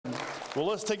Well,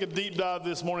 let's take a deep dive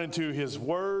this morning into His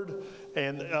Word.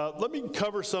 And let me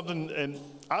cover something. And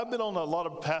I've been on a lot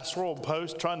of pastoral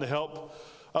posts trying to help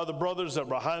other brothers that are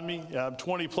behind me. I'm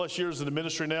 20 plus years in the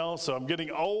ministry now, so I'm getting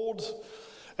old.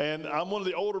 And I'm one of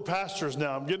the older pastors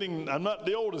now. I'm not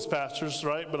the oldest pastors,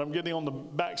 right? But I'm getting on the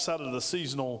backside of the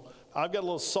seasonal. I've got a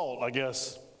little salt, I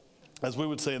guess, as we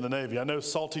would say in the Navy. I know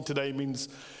salty today means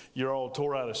you're all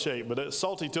tore out of shape, but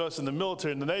salty to us in the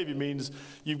military and the Navy means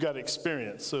you've got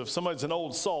experience. So if somebody's an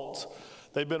old salt,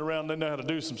 they've been around, they know how to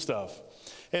do some stuff.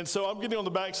 And so I'm getting on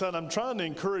the backside. I'm trying to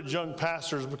encourage young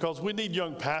pastors because we need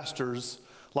young pastors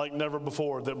like never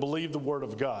before that believe the Word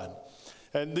of God.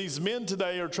 And these men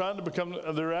today are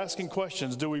they're asking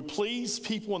questions. Do we please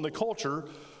people in the culture,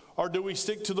 or do we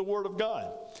stick to the Word of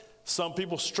God? Some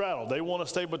people straddle. They want to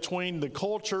stay between the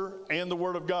culture and the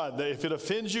Word of God. If it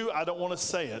offends you, I don't want to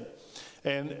say it.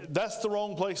 And that's the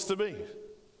wrong place to be,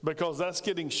 because that's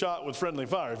getting shot with friendly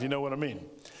fire, if you know what I mean.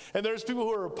 And there's people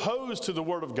who are opposed to the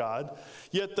Word of God,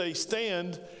 yet they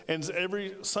stand and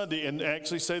every Sunday and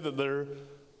actually say that they're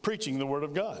preaching the Word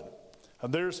of God.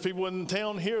 And there's people in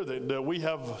town here that we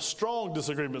have strong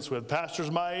disagreements with, pastors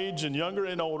my age and younger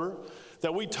and older,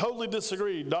 that we totally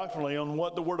disagree doctrinally on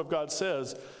what the Word of God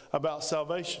says about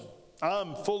salvation.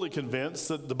 I'm fully convinced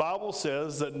that the Bible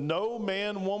says that no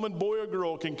man, woman, boy, or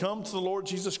girl can come to the Lord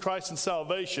Jesus Christ in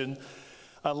salvation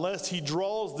unless He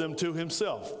draws them to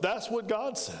Himself. That's what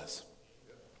God says.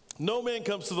 No man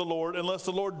comes to the Lord unless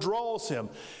the Lord draws him.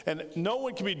 And no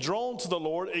one can be drawn to the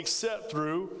Lord except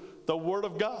through the Word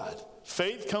of God.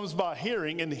 Faith comes by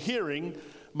hearing, and hearing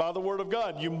by the Word of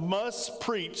God. You must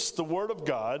preach the Word of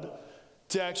God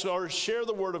or share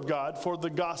the Word of God for the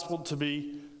gospel to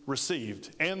be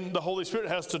received. And the Holy Spirit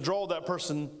has to draw that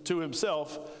person to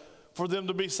Himself for them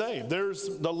to be saved. There's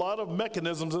a lot of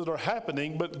mechanisms that are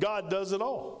happening, but God does it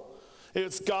all.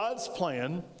 It's God's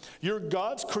plan. You're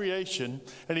God's creation,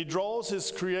 and He draws His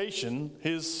creation,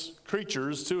 His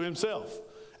creatures, to Himself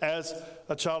as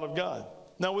a child of God.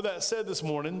 Now, with that said this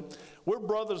morning, we're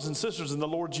brothers and sisters in the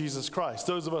Lord Jesus Christ,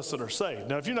 those of us that are saved.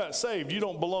 Now, if you're not saved, you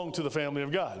don't belong to the family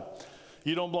of God.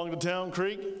 You don't belong to Town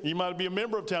Creek. You might be a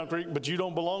member of Town Creek, but you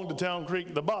don't belong to Town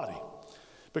Creek, the body.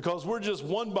 Because we're just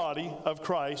one body of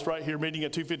Christ right here meeting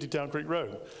at 250 Town Creek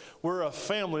Road. We're a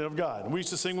family of God. We used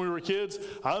to sing when we were kids,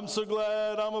 I'm so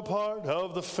glad I'm a part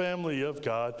of the family of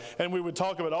God. And we would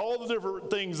talk about all the different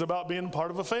things about being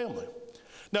part of a family.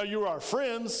 Now, you're our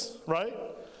friends, right?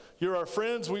 You're our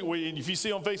friends. If you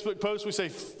see on Facebook posts, we say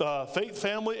faith,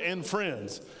 family, and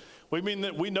friends. We mean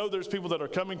that we know there's people that are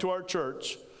coming to our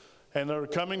church and that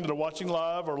are watching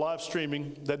live or live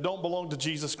streaming that don't belong to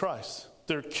Jesus Christ.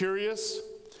 They're curious.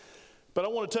 But I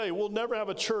want to tell you, we'll never have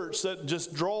a church that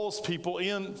just draws people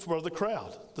in for the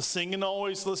crowd. The singing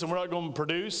always, listen, we're not going to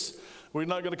produce. We're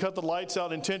not going to cut the lights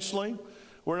out intentionally.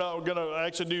 We're not going to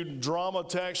actually do drama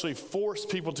to actually force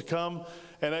people to come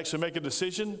and actually make a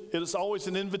decision. It is always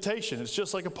an invitation. It's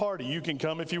just like a party. You can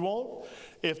come if you want,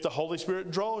 if the Holy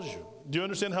Spirit draws you. Do you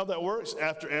understand how that works?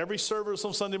 After every service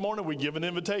on Sunday morning, we give an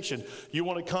invitation. You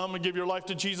want to come and give your life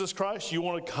to Jesus Christ? You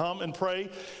want to come and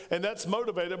pray? And that's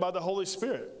motivated by the Holy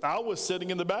Spirit. I was sitting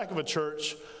in the back of a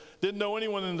church, didn't know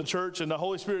anyone in the church, and the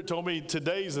Holy Spirit told me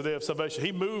today's the day of salvation.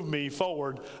 He moved me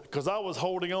forward because I was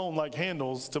holding on like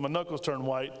handles till my knuckles turned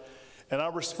white. And I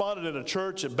responded in a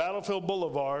church at Battlefield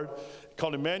Boulevard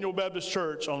called Emmanuel Baptist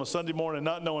Church on a Sunday morning,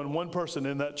 not knowing one person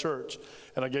in that church.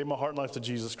 And I gave my heart and life to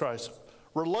Jesus Christ.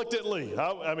 Reluctantly.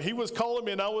 I mean, He was calling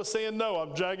me and I was saying no.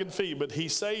 I'm dragging feet, but He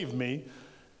saved me.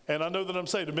 And I know that I'm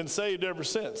saved. I've been saved ever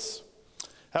since.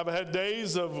 Have I had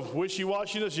days of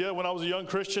wishy-washiness? Yeah, when I was a young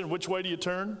Christian, which way do you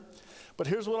turn? But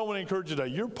here's what I want to encourage you today.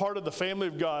 You're part of the family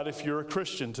of God if you're a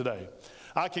Christian today.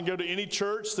 I can go to any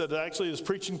church that actually is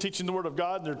preaching, teaching the Word of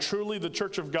God, and they're truly the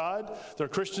church of God. There are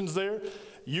Christians there.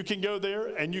 You can go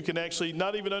there, and you can actually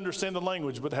not even understand the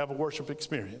language, but have a worship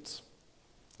experience.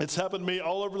 It's happened to me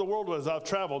all over the world as I've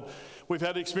traveled. We've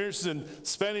had experiences in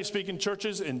Spanish-speaking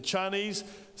churches, in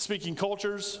Chinese-speaking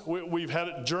cultures. We've had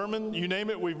it German, you name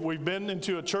it. We've been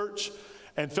into a church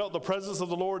and felt the presence of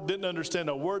the Lord, didn't understand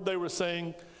a word they were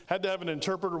saying, had to have an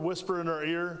interpreter whisper in our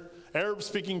ear.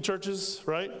 Arab-speaking churches,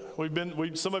 right?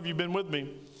 Some of you have been with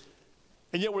me.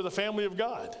 And yet we're the family of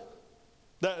God.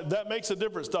 That makes a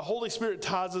difference. The Holy Spirit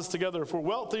ties us together. If we're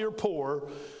wealthy or poor,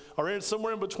 or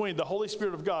somewhere in between, the Holy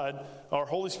Spirit of God, our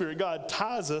Holy Spirit God,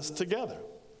 ties us together.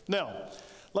 Now,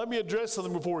 let me address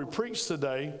something before we preach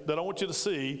today that I want you to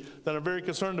see that I'm very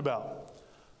concerned about.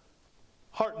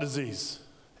 Heart disease.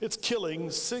 It's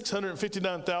killing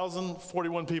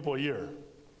 659,041 people a year,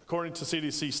 according to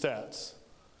CDC stats.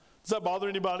 Does that bother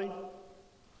anybody?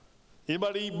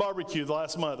 Anybody eat barbecue the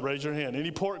last month? Raise your hand.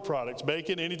 Any pork products,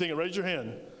 bacon, anything? Raise your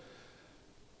hand.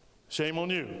 Shame on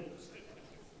you.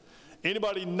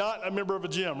 Anybody not a member of a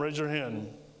gym? Raise your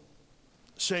hand.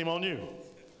 Shame on you.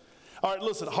 All right,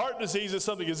 listen, heart disease is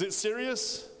something. Is it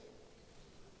serious?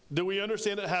 Do we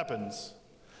understand it happens?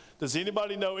 Does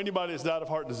anybody know anybody that's died of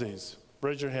heart disease?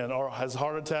 Raise your hand. Or has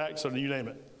heart attacks, or you name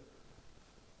it.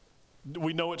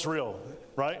 We know it's real,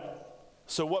 right?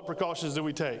 So what precautions do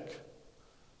we take?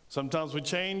 Sometimes we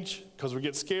change because we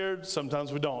get scared.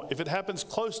 Sometimes we don't. If it happens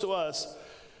close to us,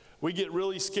 we get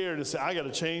really scared and say, I got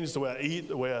to change the way I eat,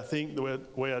 the way I think, the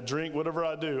way I drink, whatever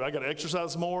I do. I got to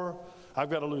exercise more. I've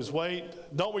got to lose weight.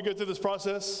 Don't we go through this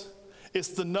process? It's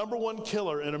the number one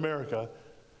killer in America,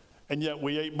 and yet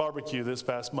we ate barbecue this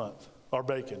past month, or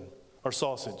bacon, or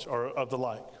sausage, or of the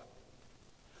like.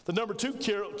 The number two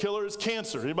killer is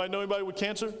cancer. Anybody know anybody with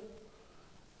cancer?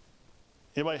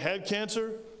 Anybody had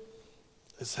cancer?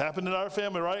 It's happened in our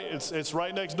family, right? It's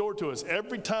right next door to us.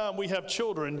 Every time we have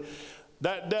children,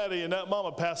 that daddy and that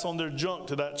mama pass on their junk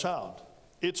to that child.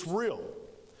 It's real.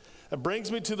 It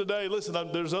brings me to the day, listen,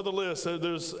 there's other lists.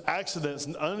 There's accidents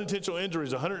and unintentional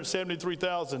injuries,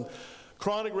 173,000.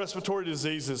 Chronic respiratory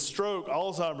diseases, stroke,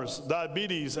 Alzheimer's,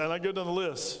 diabetes, and I go down the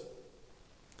list.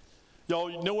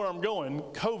 Y'all know where I'm going.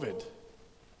 COVID.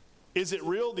 Is it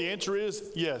real? The answer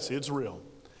is yes, it's real.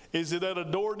 Is it at a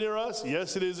door near us?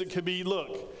 Yes, it is. It could be,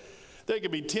 look, there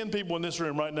could be 10 people in this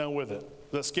room right now with it.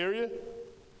 Does that scare you?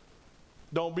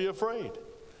 Don't be afraid.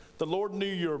 The Lord knew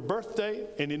your birthday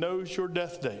and he knows your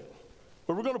death date.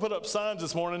 But we're going to put up signs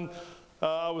this morning.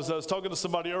 I was talking to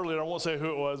somebody earlier. I won't say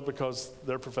who it was because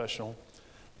they're professional.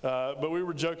 But we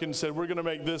were joking and said, we're going to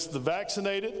make this the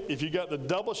vaccinated. If you got the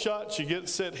double shots, you get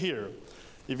set here.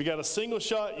 If you got a single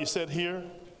shot, you sit here.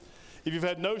 If you've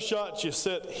had no shots, you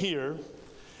sit here.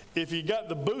 If you got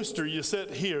the booster, you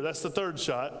sit here. That's the third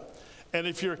shot. And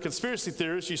if you're a conspiracy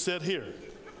theorist, you sit here.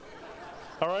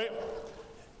 All right?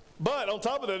 But on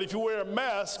top of that, if you wear a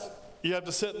mask, you have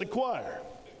to sit in the choir.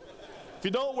 If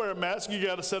you don't wear a mask, you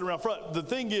got to sit around front. The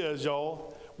thing is,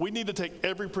 y'all, we need to take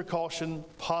every precaution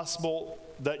possible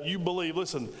that you believe.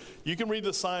 Listen, you can read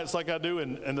the science like I do,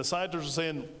 and the scientists are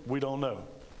saying, we don't know.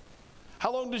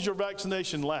 How long does your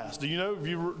vaccination last? Do you know? Have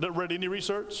you read any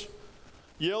research?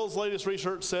 Yale's latest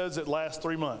research says it lasts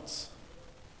 3 months.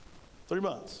 3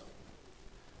 months.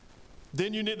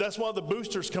 Then that's why the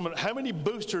boosters coming. How many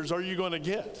boosters are you going to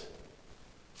get?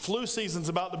 Flu season's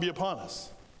about to be upon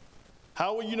us.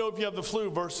 How will you know if you have the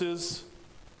flu versus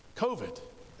COVID?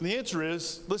 And the answer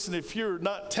is, listen, if you're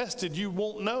not tested, you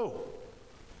won't know.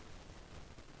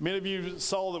 Many of you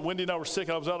saw that Wendy and I were sick.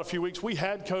 I was out a few weeks. We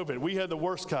had COVID. We had the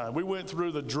worst kind. We went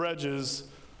through the dredges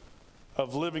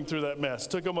of living through that mess. It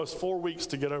took almost 4 weeks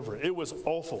to get over it. It was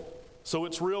awful. So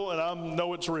it's real, and I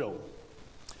know it's real.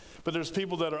 But there's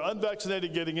people that are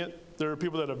unvaccinated getting it. There are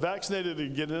people that are vaccinated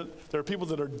and getting it. There are people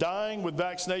that are dying with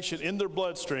vaccination in their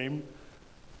bloodstream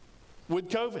with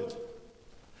COVID.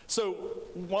 So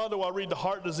why do I read the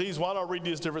heart disease? Why do I read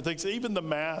these different things? Even the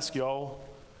mask, y'all.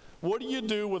 What do you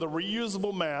do with a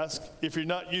reusable mask if you're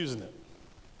not using it?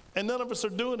 And none of us are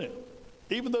doing it.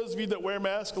 Even those of you that wear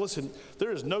masks, listen,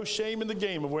 there is no shame in the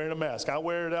game of wearing a mask. I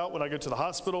wear it out when I go to the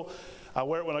hospital. I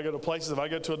wear it when I go to places, if I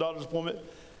go to a doctor's appointment.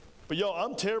 But y'all,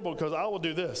 I'm terrible because I will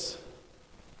do this.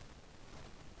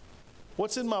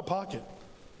 What's in my pocket?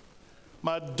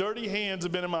 My dirty hands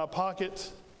have been in my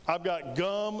pocket. I've got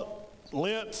gum,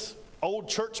 lint, old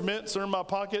church mints are in my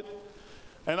pocket.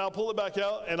 And I'll pull it back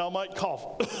out and I might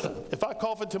cough. If I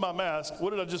cough into my mask,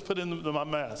 what did I just put into my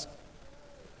mask?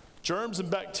 Germs and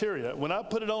bacteria. When I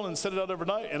put it on and set it out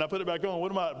overnight and I put it back on,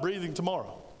 what am I breathing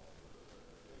tomorrow?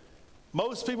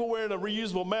 Most people wearing a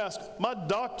reusable mask, my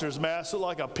doctor's mask looked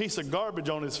like a piece of garbage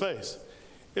on his face.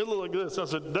 It looked like this. I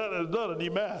said, that is not a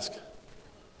new mask.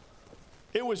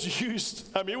 It was used,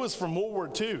 it was from World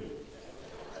War II.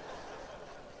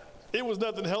 It was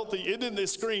nothing healthy. It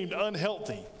screamed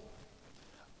unhealthy.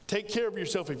 Take care of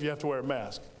yourself if you have to wear a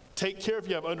mask. Take care if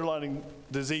you have underlying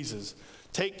diseases.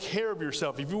 Take care of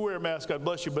yourself. If you wear a mask, God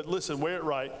bless you, but listen, wear it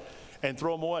right and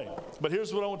throw them away. But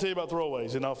here's what I want to tell you about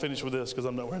throwaways, and I'll finish with this because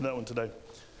I'm not wearing that one today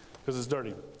because it's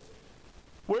dirty.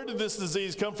 Where did this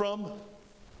disease come from?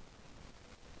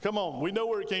 Come on, we know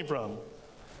where it came from.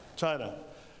 China.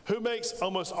 Who makes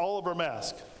almost all of our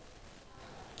masks?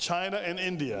 China and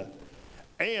India.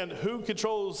 And who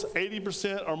controls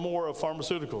 80% or more of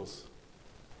pharmaceuticals?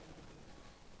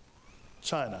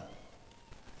 China.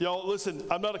 Y'all, listen,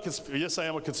 yes, I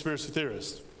am a conspiracy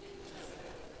theorist.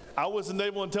 I was in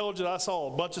naval intelligence. I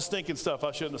saw a bunch of stinking stuff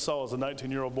I shouldn't have saw as a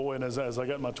 19-year-old boy and as I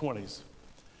got in my 20s.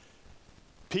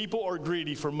 People are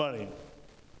greedy for money.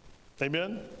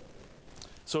 Amen?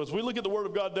 So as we look at the Word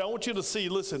of God now, I want you to see,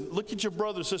 listen, look at your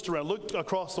brother and sister around. Look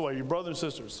across the way, your brothers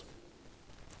and sisters.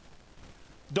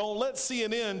 Don't let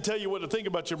CNN tell you what to think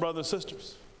about your brothers and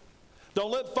sisters.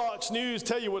 Don't let Fox News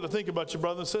tell you what to think about your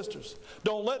brothers and sisters.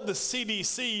 Don't let the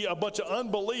CDC, a bunch of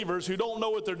unbelievers who don't know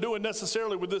what they're doing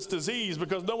necessarily with this disease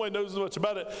because nobody knows much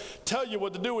about it, tell you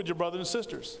what to do with your brothers and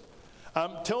sisters.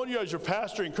 I'm telling you as your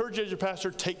pastor, encourage you as your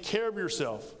pastor, take care of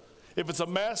yourself. If it's a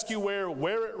mask you wear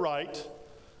it right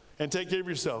and take care of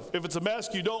yourself. If it's a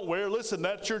mask you don't wear, listen,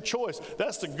 that's your choice.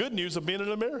 That's the good news of being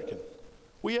an American.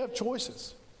 We have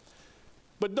choices.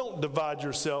 But don't divide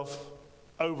yourself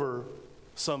over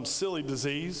some silly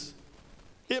disease.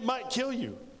 It might kill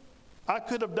you. I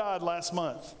could have died last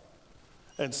month.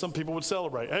 And some people would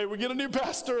celebrate. Hey, we get a new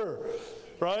pastor,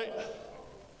 right?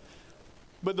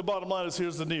 But the bottom line is,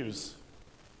 here's the news.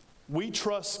 We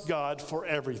trust God for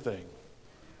everything.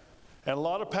 And a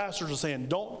lot of pastors are saying,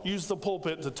 don't use the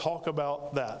pulpit to talk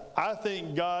about that. I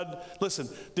think God, listen,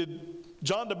 did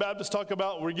John the Baptist talk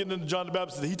about, we're getting into John the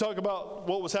Baptist, did he talk about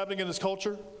what was happening in his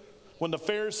culture? When the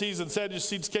Pharisees and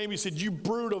Sadducees came, he said, you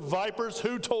brood of vipers,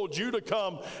 who told you to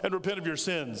come and repent of your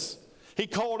sins? He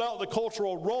called out the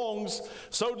cultural wrongs.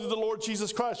 So did the Lord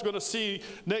Jesus Christ. We're going to see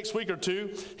next week or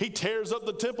two. He tears up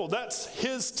the temple. That's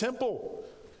his temple.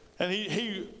 And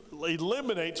he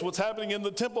eliminates what's happening in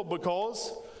the temple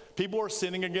because people are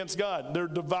sinning against God. They're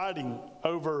dividing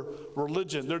over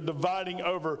religion. They're dividing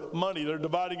over money. They're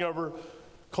dividing over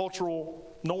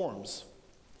cultural norms.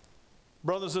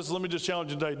 Brothers and sisters, let me just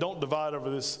challenge you today. Don't divide over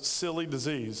this silly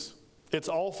disease. It's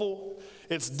awful.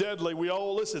 It's deadly. We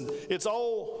all, listen, it's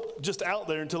all just out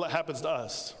there until it happens to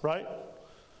us, right?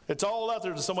 It's all out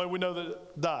there to somebody we know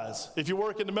that dies. If you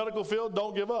work in the medical field,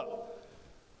 don't give up.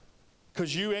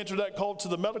 Because you answered that call to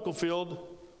the medical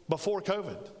field before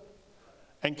COVID.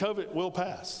 And COVID will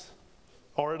pass.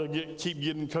 Or it'll keep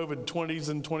getting COVID 20s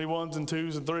and 21s and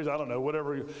 2s and 3s. I don't know,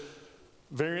 whatever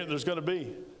variant there's going to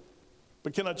be.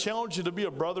 But can I challenge you to be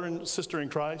a brother and sister in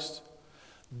Christ?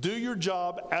 Do your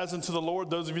job as unto the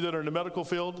Lord. Those of you that are in the medical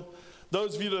field,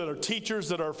 those of you that are teachers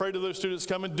that are afraid of those students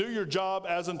coming, do your job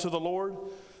as unto the Lord.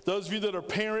 Those of you that are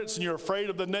parents and you're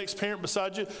afraid of the next parent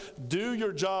beside you, do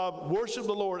your job, worship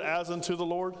the Lord as unto the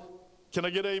Lord. Can I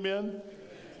get amen?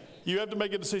 You have to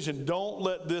make a decision. Don't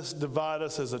let this divide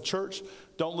us as a church.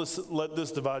 Don't let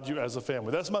this divide you as a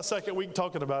family. That's my second week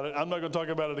talking about it. I'm not going to talk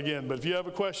about it again. But if you have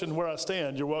a question where I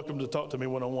stand, you're welcome to talk to me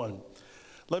one-on-one.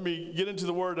 Let me get into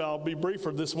the word, and I'll be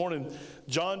briefer this morning.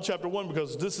 John chapter 1,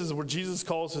 because this is where Jesus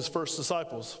calls his first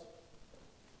disciples.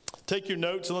 Take your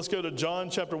notes, and let's go to John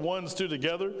chapter 1. Let's do it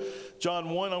together. John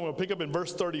 1, I'm going to pick up in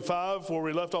verse 35, where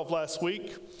we left off last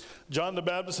week. John the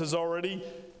Baptist has already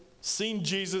seen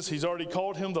Jesus. He's already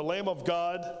called him the Lamb of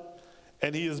God,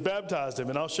 and he has baptized him.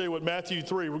 And I'll show you what Matthew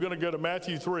 3, we're going to go to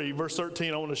Matthew 3, verse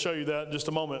 13. I want to show you that in just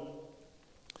a moment.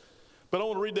 But I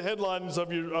want to read the headlines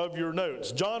of your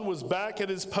notes. John was back at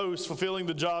his post fulfilling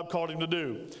the job that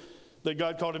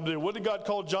God called him to do. What did God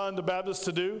call John the Baptist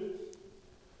to do?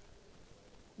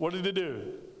 What did he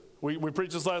do? We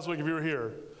preached this last week if you were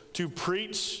here. To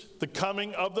preach the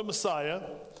coming of the Messiah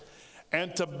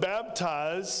and to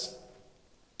baptize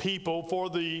people for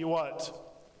the what?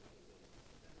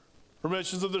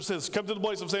 Remissions of their sins. Come to the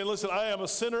place of saying, listen, I am a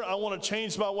sinner. I want to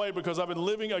change my way because I've been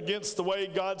living against the way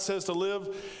God says to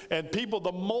live. And people,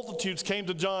 the multitudes came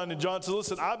to John, and John said,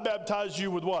 listen, I baptize you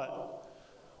with what?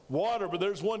 Water, but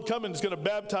there's one coming that's going to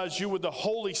baptize you with the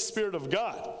Holy Spirit of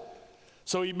God.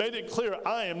 So he made it clear,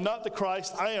 I am not the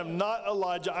Christ. I am not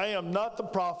Elijah. I am not the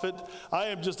prophet. I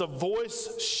am just a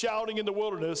voice shouting in the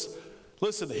wilderness.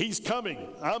 Listen, he's coming.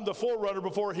 I'm the forerunner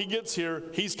before he gets here.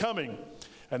 He's coming.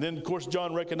 And then, of course,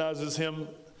 John recognizes him.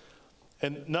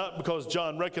 And not because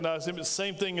John recognized him. It's the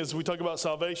same thing as we talk about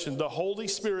salvation. The Holy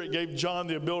Spirit gave John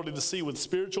the ability to see with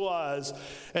spiritual eyes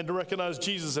and to recognize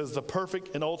Jesus as the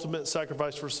perfect and ultimate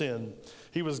sacrifice for sin.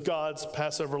 He was God's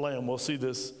Passover lamb. We'll see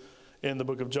this in the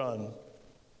book of John.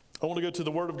 I want to go to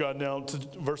the Word of God now, to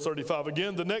verse 35.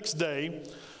 Again, the next day,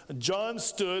 John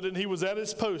stood and he was at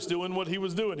his post doing what he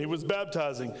was doing. He was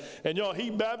baptizing. And y'all, he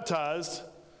baptized,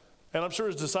 and I'm sure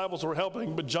his disciples were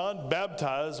helping, but John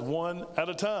baptized one at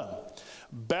a time.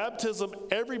 Baptism,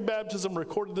 every baptism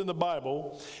recorded in the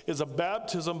Bible is a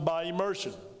baptism by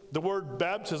immersion. The word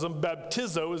baptism,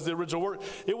 baptizo, is the original word.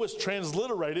 It was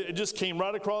transliterated. It just came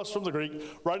right across from the Greek,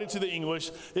 right into the English.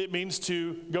 It means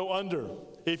to go under.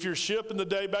 If your ship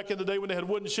back in the day when they had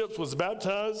wooden ships was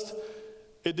baptized,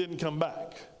 it didn't come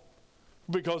back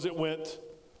because it went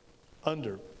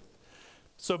under.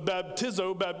 So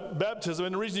baptizo, baptism,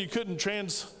 and the reason you couldn't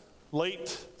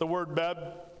translate the word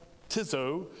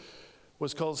baptizo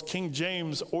was because King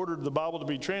James ordered the Bible to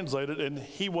be translated, and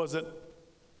he wasn't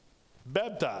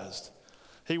baptized.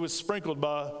 He was sprinkled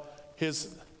by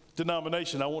his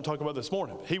denomination. I won't talk about this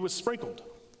morning. He was sprinkled.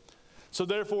 So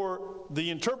therefore,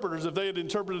 the interpreters, if they had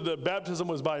interpreted that baptism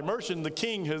was by immersion, the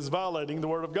king is violating the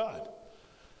word of God.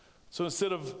 So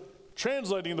instead of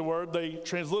translating the word, they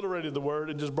transliterated the word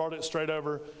and just brought it straight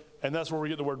over. And that's where we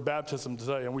get the word baptism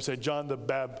today. And we say John the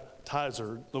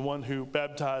Baptizer, the one who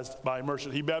baptized by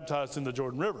immersion. He baptized in the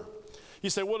Jordan River.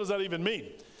 You say, what does that even mean?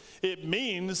 It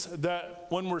means that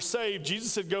when we're saved,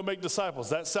 Jesus said, go make disciples.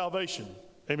 That's salvation.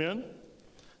 Amen?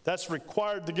 That's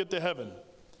required to get to heaven.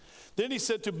 Then he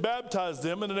said to baptize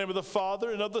them in the name of the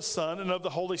Father and of the Son and of the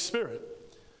Holy Spirit.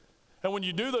 And when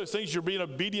you do those things, you're being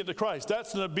obedient to Christ.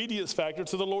 That's an obedience factor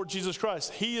to the Lord Jesus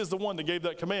Christ. He is the one that gave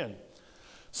that command.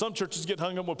 Some churches get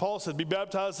hung up when Paul said, be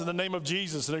baptized in the name of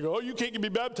Jesus. And they go, oh, you can't be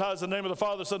baptized in the name of the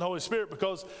Father, Son, and Holy Spirit,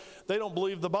 because they don't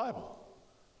believe the Bible.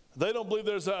 They don't believe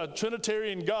there's a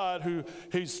Trinitarian God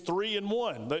who's 3 in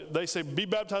 1. They say, be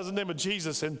baptized in the name of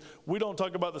Jesus, and we don't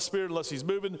talk about the Spirit unless he's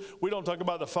moving. We don't talk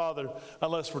about the Father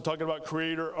unless we're talking about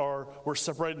Creator or we're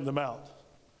separating them out.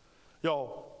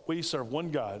 Y'all, we serve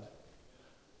one God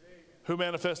who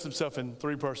manifests himself in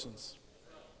 3 persons.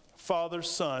 Father,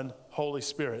 Son, Holy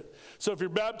Spirit. So if you're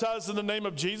baptized in the name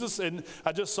of Jesus, and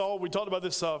I just saw, we talked about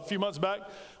this a few months back,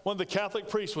 one of the Catholic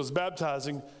priests was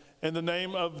baptizing in the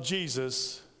name of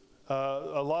Jesus,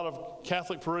 a lot of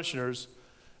Catholic parishioners,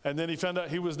 and then he found out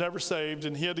he was never saved,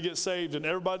 and he had to get saved, and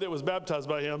everybody that was baptized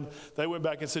by him, they went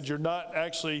back and said, you're not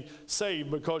actually saved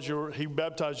because he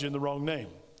baptized you in the wrong name.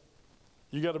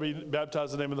 You got to be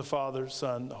baptized in the name of the Father,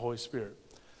 Son, the Holy Spirit.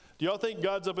 Do y'all think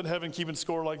God's up in heaven keeping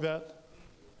score like that?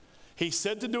 He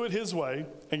said to do it his way,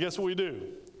 and guess what we do?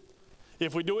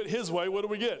 If we do it his way, what do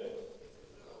we get?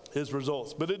 His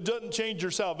results. But it doesn't change your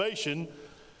salvation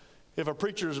if a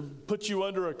preacher puts you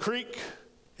under a creek,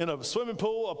 in a swimming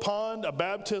pool, a pond, a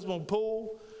baptismal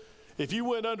pool. If you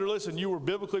went under, listen, you were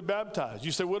biblically baptized.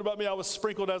 You say, what about me? I was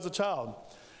sprinkled as a child.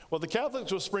 Well, the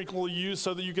Catholics will sprinkle you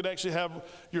so that you can actually have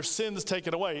your sins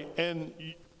taken away. And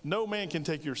no man can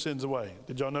take your sins away.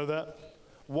 Did y'all know that?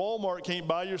 Walmart can't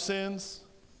buy your sins.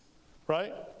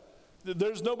 Right?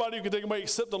 There's nobody who can take them away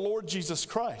except the Lord Jesus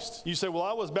Christ. You say, well,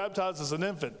 I was baptized as an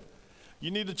infant.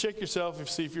 You need to check yourself and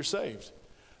see if you're saved.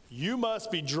 You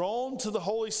must be drawn to the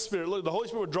Holy Spirit. Look, the Holy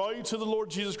Spirit will draw you to the Lord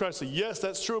Jesus Christ. So yes,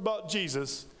 that's true about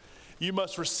Jesus. You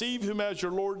must receive him as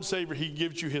your Lord and Savior. He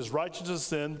gives you his righteousness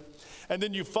sin. And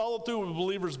then you follow through with a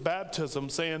believer's baptism,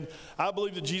 saying, I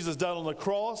believe that Jesus died on the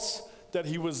cross, that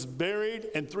he was buried,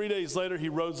 and 3 days later he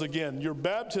rose again. Your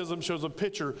baptism shows a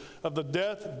picture of the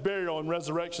death, burial, and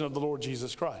resurrection of the Lord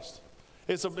Jesus Christ.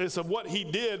 It's of what he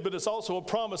did, but it's also a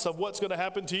promise of what's going to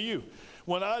happen to you.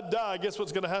 When I die, guess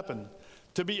what's going to happen?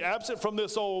 To be absent from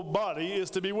this old body is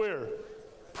to be where?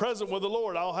 Present with the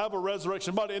Lord. I'll have a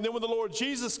resurrection body. And then when the Lord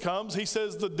Jesus comes, he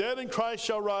says, the dead in Christ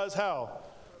shall rise how?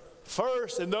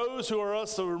 First, and those who are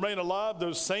us that remain alive,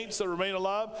 those saints that remain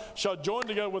alive, shall join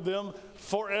together with them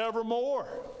forevermore.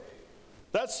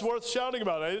 That's worth shouting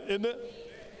about, isn't it?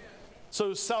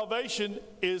 So salvation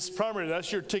is primary.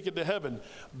 That's your ticket to heaven.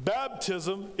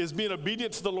 Baptism is being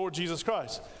obedient to the Lord Jesus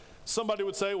Christ. Somebody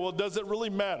would say, well, does it really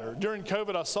matter? During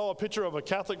COVID, I saw a picture of a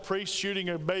Catholic priest shooting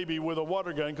a baby with a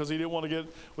water gun because he didn't want to get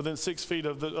within 6 feet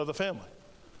of the family.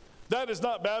 That is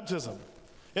not baptism.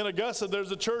 In Augusta,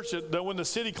 there's a church that when the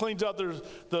city cleans out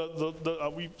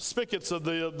the spigots of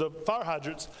the fire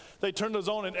hydrants, they turn those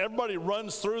on and everybody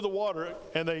runs through the water,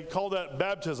 and they call that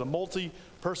baptism,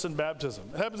 multi-person baptism.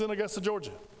 It happens in Augusta,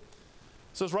 Georgia.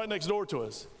 So it's right next door to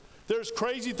us. There's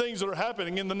crazy things that are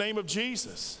happening in the name of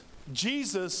Jesus.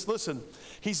 Jesus, listen,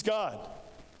 he's God.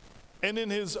 And in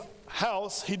his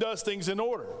house, he does things in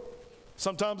order.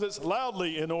 Sometimes it's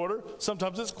loudly in order.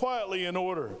 Sometimes it's quietly in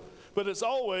order. But it's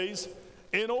always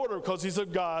in order because he's a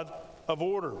God of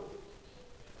order.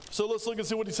 So let's look and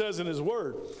see what he says in his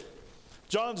word.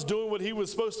 John's doing what he was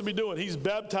supposed to be doing. He's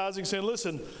baptizing, saying,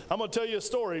 listen, I'm going to tell you a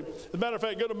story. As a matter of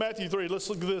fact, go to Matthew 3. Let's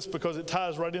look at this because it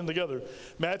ties right in together.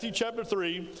 Matthew chapter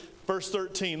 3, verse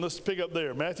 13. Let's pick up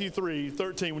there. Matthew 3,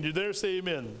 13. When you're there, say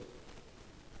amen.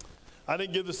 I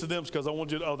didn't give this to them because I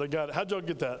want you to, they got it. How'd y'all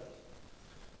get that?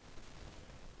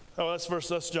 Oh,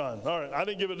 that's John. All right, I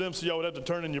didn't give it to them so y'all would have to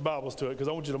turn in your Bibles to it because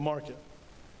I want you to mark it.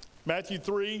 Matthew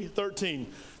 3,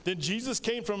 13. Then Jesus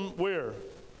came from where?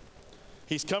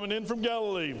 He's coming in from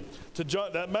Galilee to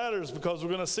John. That matters because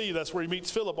we're going to see that's where he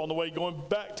meets Philip on the way going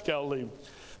back to Galilee.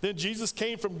 Then Jesus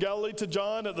came from Galilee to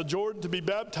John at the Jordan to be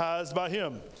baptized by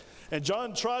him. And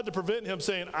John tried to prevent him,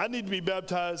 saying, I need to be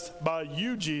baptized by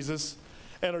you, Jesus,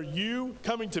 and are you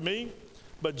coming to me?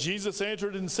 But Jesus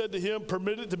answered and said to him,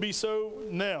 permit it to be so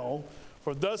now,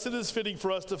 for thus it is fitting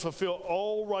for us to fulfill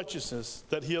all righteousness,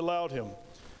 that he allowed him.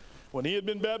 When he had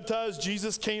been baptized,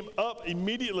 Jesus came up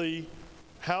immediately.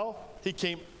 How? He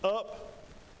came up.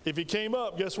 If he came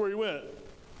up, guess where he went?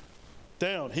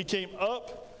 Down. He came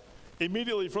up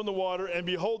immediately from the water, and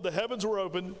behold, the heavens were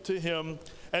opened to him,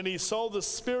 and he saw the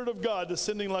Spirit of God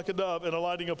descending like a dove and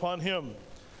alighting upon him.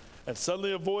 And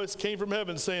suddenly a voice came from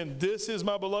heaven saying, this is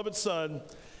my beloved Son,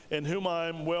 in whom I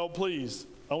am well pleased.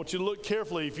 I want you to look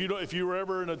carefully. If you were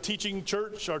ever in a teaching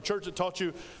church or church that taught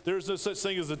you there's no such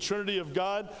thing as the Trinity of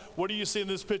God, what do you see in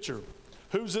this picture?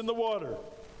 Who's in the water?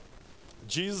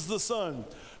 Jesus the Son.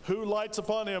 Who lights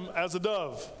upon him as a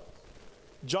dove?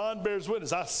 John bears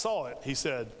witness. I saw it, he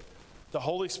said. The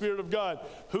Holy Spirit of God.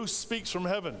 Who speaks from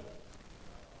heaven?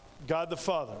 God the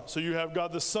Father. So you have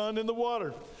God the Son in the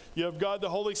water. You have God the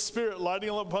Holy Spirit lighting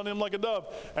upon him like a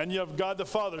dove. And you have God the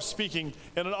Father speaking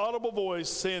in an audible voice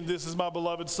saying, this is my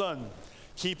beloved Son.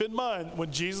 Keep in mind,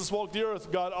 when Jesus walked the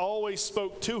earth, God always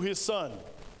spoke to his Son.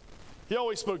 He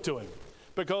always spoke to him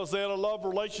because they had a love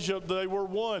relationship. They were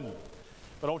one.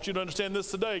 But I want you to understand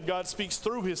this today. God speaks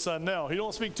through his Son now. He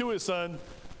don't speak to his Son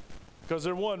because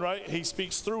they're one, right? He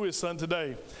speaks through his Son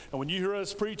today. And when you hear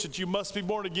us preach that you must be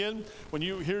born again, when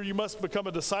you hear you must become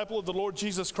a disciple of the Lord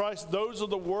Jesus Christ, those are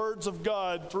the words of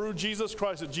God through Jesus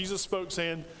Christ that Jesus spoke,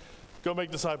 saying, go make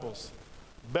disciples,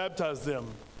 baptize them,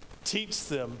 teach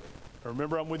them, and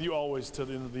remember I'm with you always till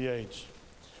the end of the age.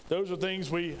 Those are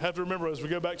things we have to remember as we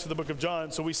go back to the book of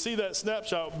John. So we see that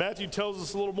snapshot. Matthew tells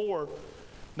us a little more.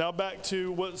 Now back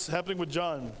to what's happening with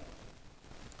John.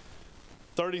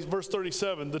 Verse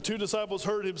 37, the two disciples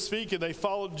heard him speak, and they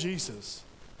followed Jesus.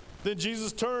 Then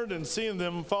Jesus turned and seeing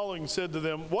them following, said to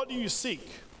them, what do you seek?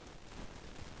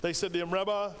 They said to him,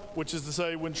 Rabbi, which is to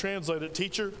say, when translated,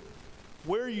 teacher,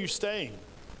 where are you staying?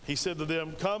 He said to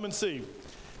them, come and see. And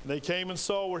they came and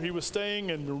saw where he was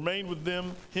staying and remained with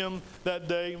him that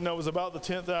day. And it was about the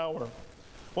 10th hour.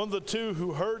 One of the two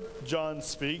who heard John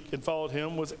speak and followed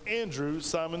him was Andrew,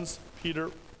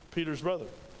 Peter's brother.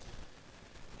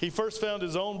 He first found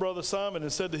his own brother Simon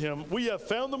and said to him, we have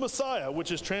found the Messiah,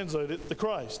 which is translated the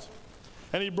Christ.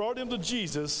 And he brought him to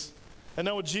Jesus. And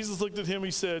now when Jesus looked at him,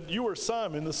 he said, you are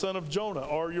Simon, the son of Jonah,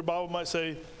 or your Bible might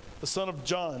say, the son of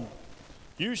John.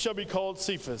 You shall be called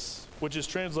Cephas, which is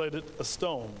translated a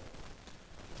stone.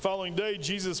 The following day,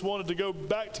 Jesus wanted to go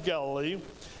back to Galilee,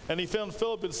 and he found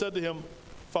Philip and said to him,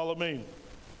 follow me.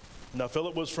 Now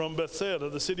Philip was from Bethsaida,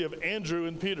 the city of Andrew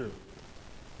and Peter.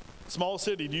 Small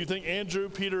city. Do you think Andrew,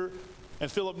 Peter,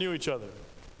 and Philip knew each other?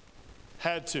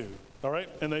 Had to, all right?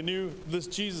 And they knew this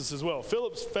Jesus as well.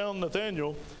 Philip found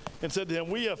Nathanael and said to him,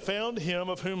 we have found him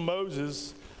of whom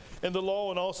Moses and the law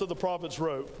and also the prophets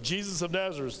wrote, Jesus of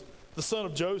Nazareth, the son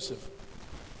of Joseph.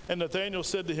 And Nathanael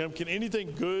said to him, can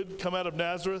anything good come out of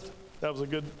Nazareth? That was a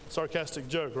good sarcastic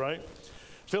joke, right?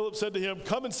 Philip said to him,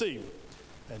 come and see.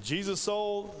 And Jesus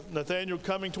saw Nathanael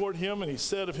coming toward him, and he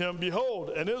said of him,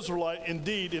 behold, an Israelite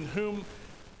indeed, in whom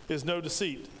is no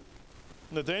deceit.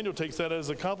 Nathanael takes that as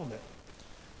a compliment.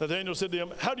 Nathanael said to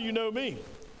him, how do you know me?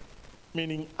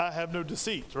 Meaning, I have no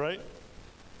deceit, right?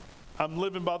 I'm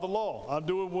living by the law. I'm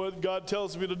doing what God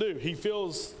tells me to do. He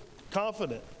feels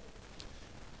confident.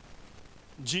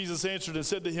 Jesus answered and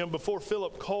said to him, before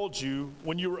Philip called you,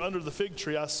 when you were under the fig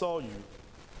tree, I saw you.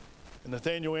 And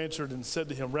Nathanael answered and said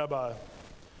to him, Rabbi,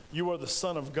 you are the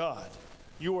Son of God.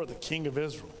 You are the King of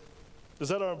Israel. Is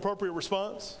that our appropriate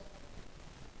response?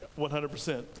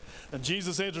 100%. And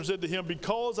Jesus answered and said to him,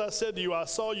 because I said to you, I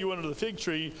saw you under the fig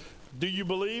tree, do you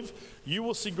believe? You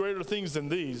will see greater things than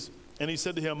these. And he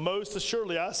said to him, most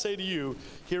assuredly I say to you,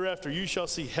 hereafter you shall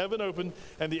see heaven open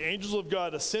and the angels of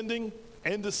God ascending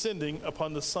and descending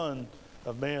upon the Son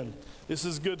of Man. This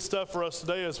is good stuff for us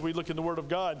today as we look in the Word of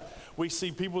God. We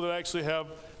see people that actually have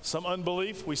some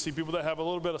unbelief. We see people that have a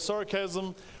little bit of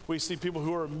sarcasm. We see people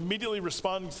who are immediately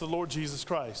responding to the Lord Jesus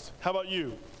Christ. How about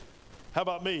you? How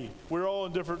about me? We're all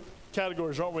in different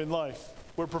categories, aren't we, in life?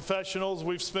 We're professionals.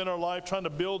 We've spent our life trying to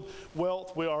build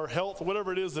wealth, our health,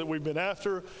 whatever it is that we've been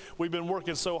after. We've been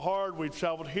working so hard. We've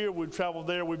traveled here. We've traveled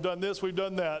there. We've done this. We've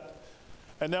done that.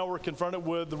 And now we're confronted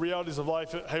with the realities of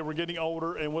life. Hey, we're getting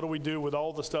older, and what do we do with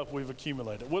all the stuff we've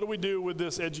accumulated? What do we do with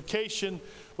this education?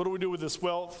 What do we do with this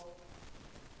wealth?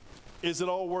 Is it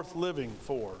all worth living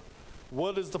for?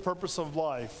 What is the purpose of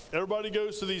life? Everybody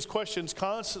goes through these questions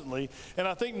constantly, and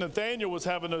I think Nathanael was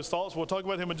having those thoughts. We'll talk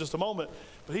about him in just a moment,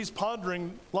 but he's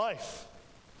pondering life.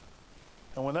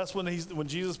 And when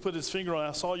Jesus put his finger on,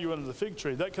 I saw you under the fig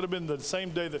tree, that could have been the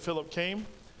same day that Philip came,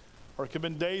 or it could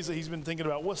have been days that he's been thinking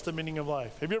about what's the meaning of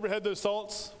life. Have you ever had those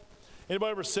thoughts?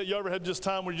 Anybody you ever had just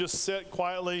time where you just sit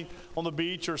quietly on the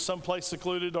beach or someplace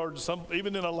secluded or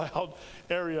even in a loud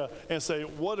area and say,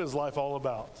 what is life all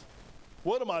about?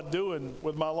 What am I doing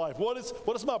with my life? What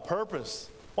is my purpose?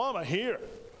 Why am I here?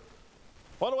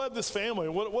 Why do I have this family?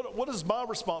 What is my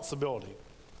responsibility?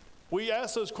 We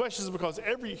ask those questions because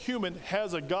every human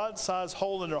has a God-sized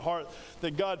hole in their heart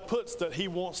that God puts that he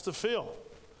wants to fill.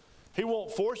 He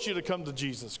won't force you to come to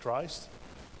Jesus Christ,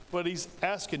 but he's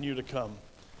asking you to come.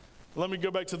 Let me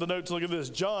go back to the notes and look at this.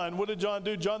 John, what did John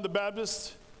do? John the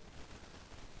Baptist,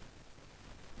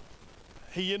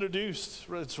 he introduced,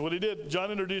 that's what he did.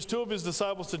 John introduced 2 of his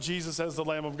disciples to Jesus as the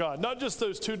Lamb of God. Not just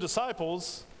those 2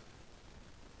 disciples,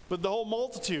 but the whole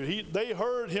multitude. They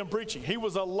heard him preaching. He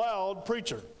was a loud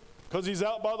preacher because he's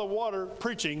out by the water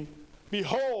preaching.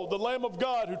 Behold, the Lamb of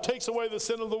God who takes away the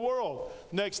sin of the world.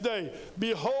 Next day,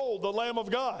 behold, the Lamb of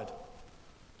God.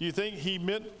 Do you think he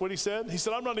meant what he said? He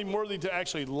said, I'm not even worthy to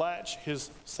actually latch his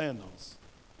sandals.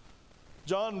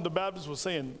 John the Baptist was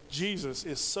saying, Jesus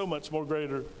is so much more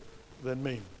greater than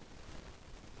me.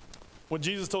 When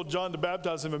Jesus told John to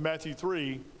baptize him in Matthew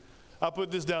 3, I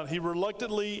put this down. He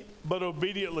reluctantly but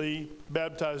obediently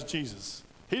baptized Jesus.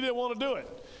 He didn't want to do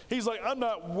it. He's like, I'm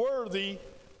not worthy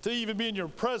to even be in your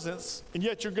presence, and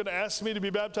yet you're going to ask me to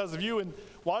be baptized of you. And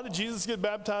why did Jesus get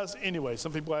baptized anyway?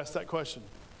 Some people ask that question.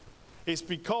 It's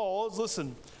because,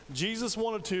 listen, Jesus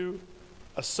wanted to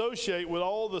associate with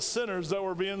all the sinners that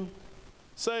were being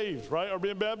saved, right, or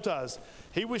being baptized.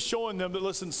 He was showing them that,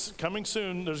 listen, coming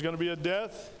soon, there's going to be a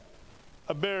death,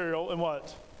 a burial, and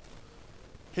what?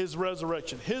 His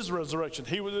resurrection. His resurrection.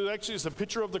 It's a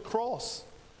picture of the cross.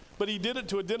 But he did it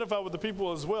to identify with the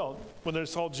people as well. When they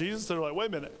saw Jesus, they're like, wait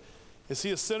a minute, is he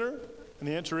a sinner? And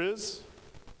the answer is,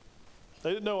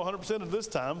 they didn't know 100% at this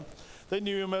time. They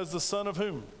knew him as the son of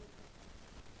whom?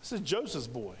 This is Joseph's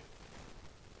boy.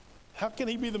 How can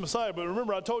he be the Messiah? But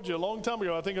remember, I told you a long time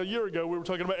ago, I think a year ago, we were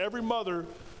talking about every mother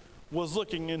was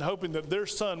looking and hoping that their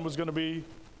son was going to be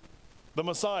the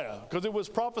Messiah, because it was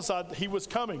prophesied that he was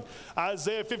coming.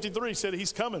 Isaiah 53 said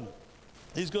he's coming.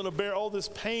 He's going to bear all this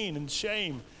pain and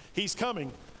shame. He's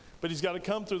coming, but he's got to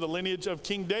come through the lineage of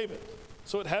King David.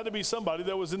 So it had to be somebody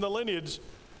that was in the lineage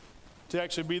to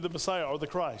actually be the Messiah or the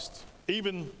Christ.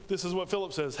 Even this is what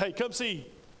Philip says, hey, come see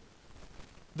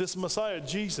this Messiah,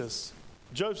 Jesus,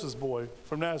 Joseph's boy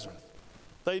from Nazareth.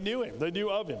 They knew him. They knew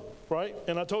of him, right?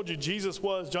 And I told you, Jesus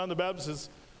was John the Baptist's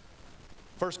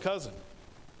first cousin.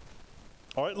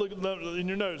 All right, look in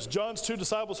your notes. John's 2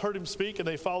 disciples heard him speak, and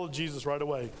they followed Jesus right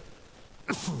away.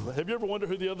 Have you ever wondered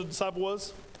who the other disciple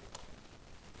was?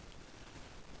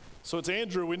 So it's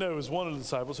Andrew, we know, is one of the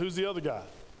disciples. Who's the other guy?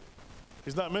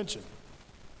 He's not mentioned.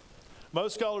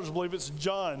 Most scholars believe it's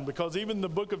John, because even the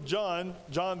book of John,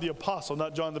 John the Apostle,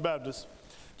 not John the Baptist,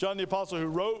 John the Apostle who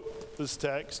wrote this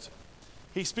text,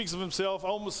 he speaks of himself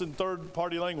almost in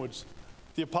third-party language.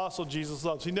 The Apostle Jesus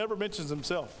loves. He never mentions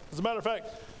himself. As a matter of fact,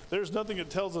 there's nothing that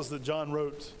tells us that John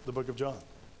wrote the book of John.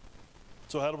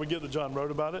 So how do we get that John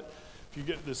wrote about it? If you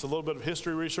get, it's a little bit of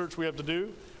history research we have to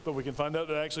do, but we can find out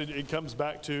that actually it comes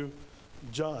back to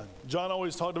John. John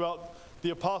always talked about the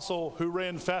apostle who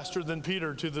ran faster than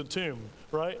Peter to the tomb,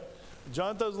 right?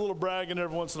 John does a little bragging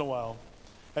every once in a while.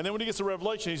 And then when he gets to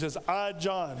Revelation, he says, I,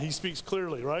 John. He speaks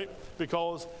clearly, right?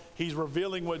 Because he's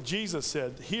revealing what Jesus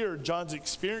said. Here, John's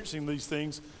experiencing these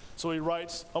things, so he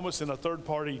writes almost in a third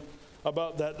party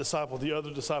about that disciple, the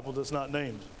other disciple that's not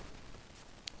named.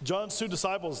 John's 2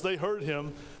 disciples, they heard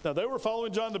him. Now, they were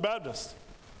following John the Baptist.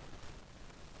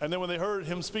 And then when they heard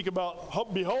him speak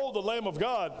about, behold, the Lamb of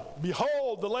God,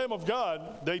 behold, the Lamb of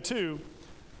God, they too,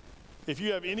 if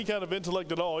you have any kind of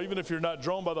intellect at all, even if you're not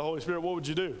drawn by the Holy Spirit, what would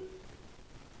you do?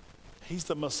 He's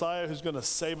the Messiah who's going to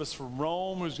save us from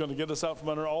Rome, who's going to get us out from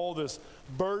under all this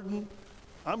burden.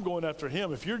 I'm going after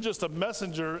him. If you're just a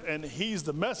messenger and he's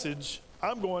the message,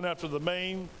 I'm going after the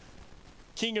main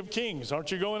King of Kings.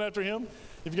 Aren't you going after him?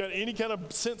 If you got any kind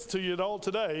of sense to you at all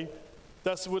today,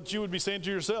 that's what you would be saying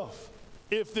to yourself.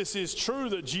 If this is true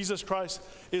that Jesus Christ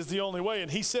is the only way,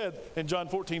 and he said in John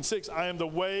 14:6, I am the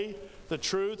way, the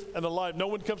truth, and the life. No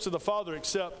one comes to the Father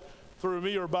except through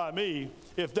me or by me.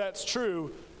 If that's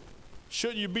true,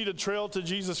 shouldn't you beat a trail to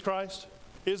Jesus Christ?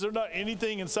 Is there not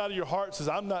anything inside of your heart that says,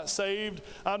 I'm not saved,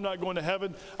 I'm not going to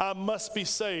heaven, I must be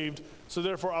saved, so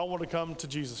therefore I want to come to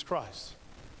Jesus Christ?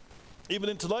 Even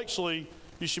intellectually,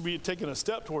 you should be taking a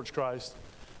step towards Christ,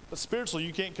 but spiritually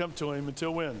you can't come to him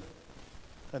until when?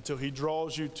 Until he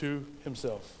draws you to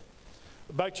himself.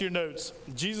 Back to your notes.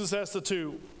 Jesus asked the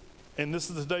 2, and this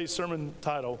is today's sermon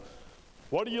title,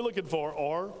 what are you looking for?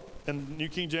 Or, in New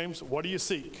King James, what do you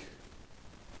seek?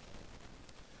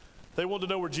 They wanted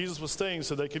to know where Jesus was staying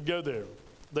so they could go there.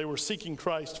 They were seeking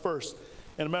Christ first.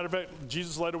 And a matter of fact,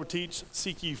 Jesus later would teach,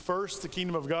 seek ye first the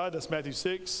kingdom of God. That's Matthew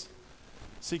 6.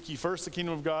 Seek ye first the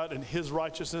kingdom of God and his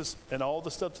righteousness, and all the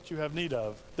stuff that you have need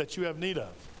of,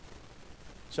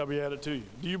 shall be added to you.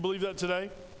 Do you believe that today?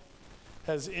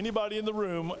 Has anybody in the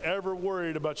room ever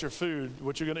worried about your food,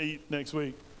 what you're going to eat next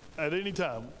week? At any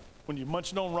time, when you're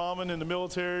munching on ramen in the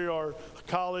military or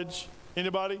college,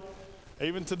 anybody?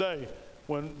 Even today,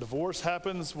 when divorce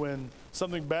happens, when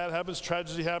something bad happens,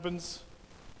 tragedy happens,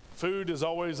 food is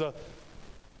always a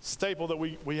staple that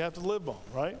we have to live on,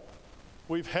 right?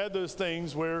 We've had those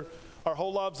things where our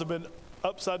whole lives have been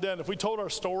upside down. If we told our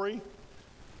story,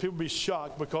 people would be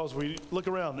shocked because we look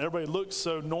around. Everybody looks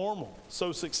so normal,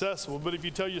 so successful. But if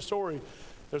you tell your story,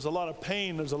 there's a lot of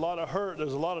pain, there's a lot of hurt,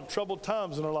 there's a lot of troubled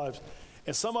times in our lives.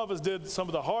 And some of us did some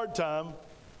of the hard time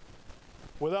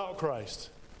without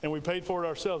Christ. And we paid for it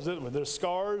ourselves, didn't we? There's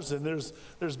scars and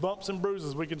there's bumps and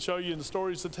bruises we can show you in the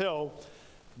stories to tell.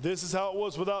 This is how it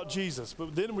was without Jesus.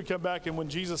 But then we come back, and when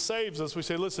Jesus saves us, we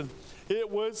say, listen, it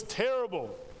was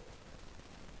terrible,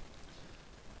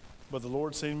 but the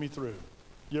Lord seen me through.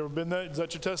 You ever been there? Is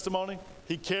that your testimony?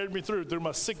 He carried me through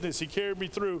my sickness. He carried me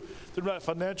through my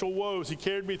financial woes. He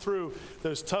carried me through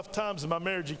those tough times in my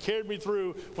marriage. He carried me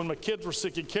through when my kids were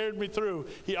sick. He carried me through.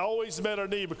 He always met our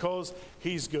need because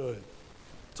he's good.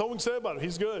 That's all we can say about it.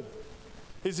 He's good.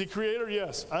 Is he creator?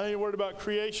 Yes. I ain't worried about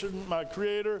creation, my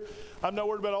creator. I'm not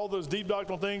worried about all those deep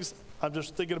doctrinal things. I'm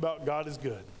just thinking about God is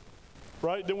good.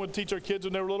 Right? Didn't we teach our kids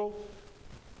when they were little?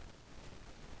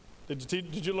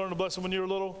 Did you learn a blessing when you were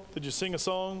little? Did you sing a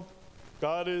song?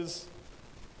 God is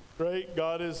great.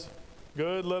 God is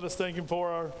good. Let us thank him for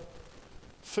our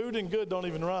food and good don't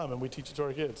even rhyme, and we teach it to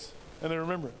our kids. And they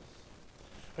remember it.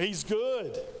 He's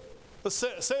good. Let's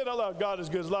say it out loud. God is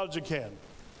good as loud as you can.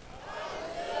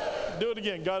 Do it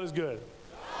again. God is good.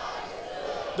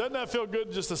 Doesn't that feel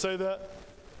good just to say that?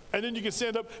 And then you can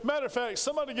stand up. Matter of fact,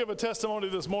 somebody give a testimony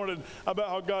this morning about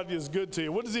how God is good to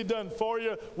you. What has he done for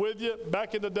you, with you,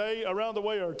 back in the day, around the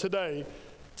way, or today?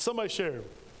 Somebody share.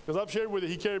 Because I've shared with you,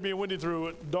 he carried me and Wendy through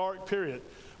a dark period.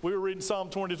 We were reading Psalm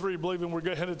 23, believing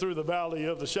we're headed through the valley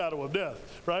of the shadow of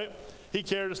death, right? He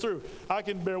carried us through. I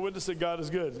can bear witness that God is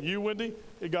good. You, Wendy,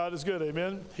 God is good,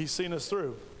 amen? He's seen us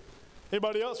through.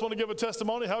 Anybody else want to give a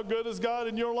testimony? How good is God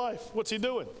in your life? What's he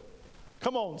doing?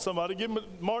 Come on, somebody. Give him,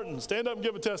 Martin, stand up and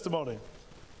give a testimony.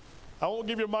 I won't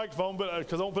give you a microphone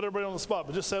because I won't put everybody on the spot,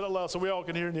 but just say it out loud so we all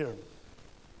can hear and hear.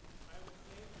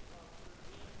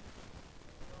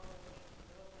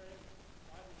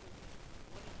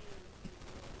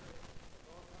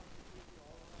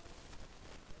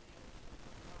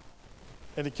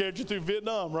 And he carried you through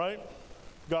Vietnam, right?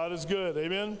 God is good,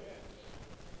 amen?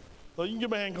 Well, you can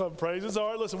give him a hand clap of praise. It's all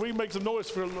right. Listen, we can make some noise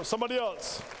for somebody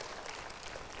else.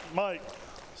 Mike,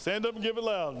 stand up and give it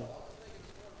loud.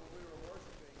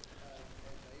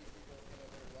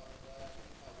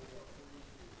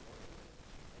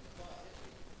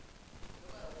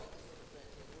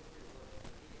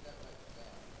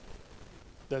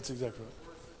 That's exactly right.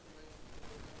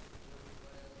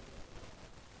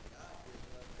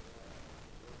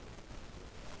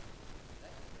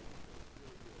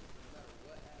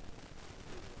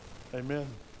 Amen.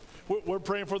 We're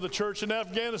praying for the church in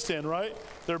Afghanistan, right?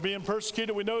 They're being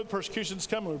persecuted. We know the persecution's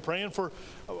coming. We're praying for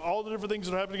all the different things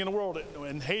that are happening in the world.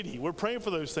 In Haiti, we're praying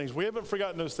for those things. We haven't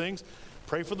forgotten those things.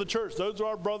 Pray for the church. Those are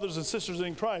our brothers and sisters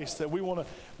in Christ that we want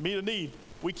to meet a need.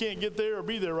 We can't get there or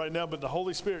be there right now, but the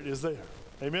Holy Spirit is there.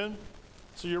 Amen?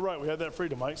 So you're right. We have that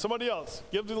freedom, Mike. Somebody else.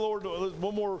 Give to the Lord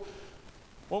one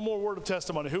more word of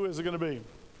testimony. Who is it going to be?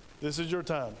 This is your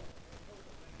time.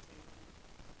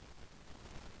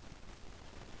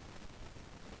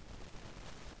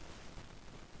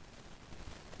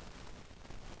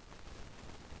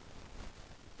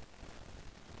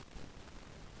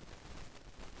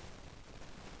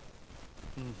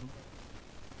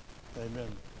 Amen.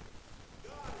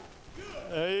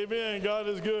 Amen. God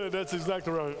is good. That's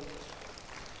exactly right.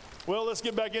 Well, let's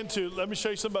get back into, let me show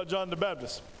you something about John the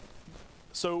Baptist.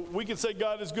 So we can say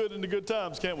God is good in the good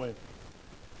times, can't we?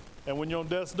 And when you're on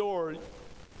death's door,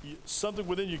 something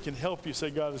within you can help you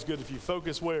say God is good if you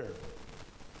focus where?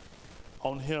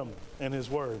 On him and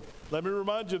his word. Let me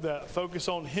remind you of that. Focus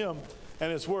on him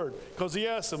and his word. Because he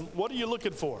asked them, what are you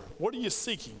looking for? What are you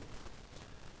seeking?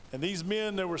 And these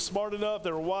men, they were smart enough,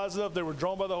 they were wise enough, they were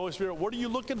drawn by the Holy Spirit. What are you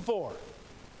looking for?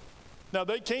 Now,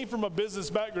 they came from a business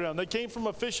background. They came from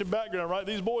a fishing background, right?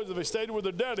 These boys, if they stayed with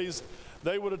their daddies,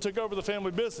 they would have took over the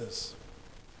family business.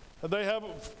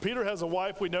 Peter has a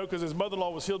wife, we know, because his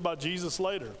mother-in-law was healed by Jesus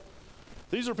later.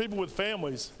 These are people with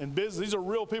families and business. These are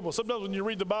real people. Sometimes when you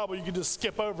read the Bible, you can just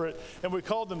skip over it. And we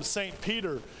call them St.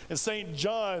 Peter and St.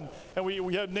 John. And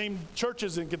we have named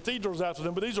churches and cathedrals after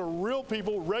them. But these are real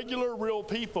people, regular real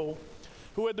people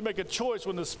who had to make a choice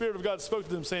when the Spirit of God spoke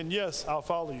to them saying, yes, I'll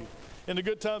follow you. In the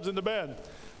good times and the bad.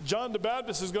 John the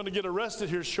Baptist is going to get arrested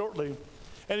here shortly.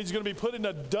 And he's going to be put in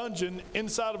a dungeon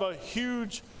inside of a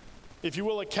huge, if you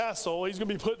will, a castle. He's going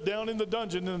to be put down in the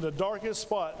dungeon in the darkest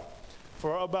spot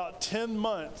for about 10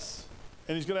 months,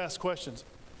 and he's going to ask questions.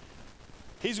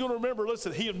 He's going to remember,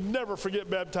 listen, he'll never forget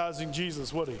baptizing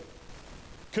Jesus, would he?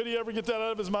 Could he ever get that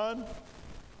out of his mind?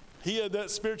 He had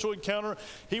that spiritual encounter.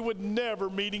 He would never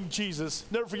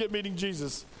forget meeting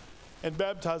Jesus and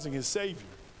baptizing his Savior.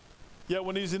 Yet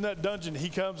when he's in that dungeon, he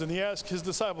comes and he asks his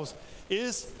disciples,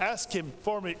 ask him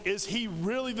for me, is he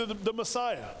really the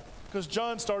Messiah? Because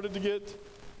John started to get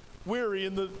weary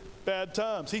in the bad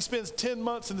times. He spends 10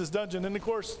 months in this dungeon, and of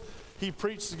course, he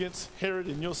preached against Herod,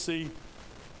 and you'll see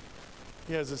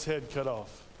he has his head cut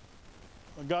off.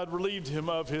 God relieved him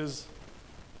of his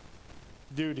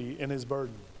duty and his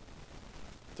burden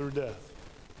through death.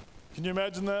 Can you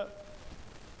imagine that?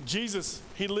 Jesus,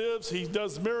 he lives, he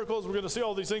does miracles. We're going to see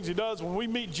all these things he does. When we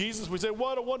meet Jesus, we say,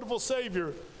 what a wonderful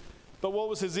Savior. But what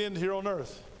was his end here on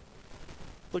earth?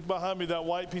 Look behind me, that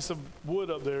white piece of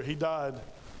wood up there. He died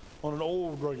on an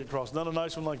old rugged cross, not a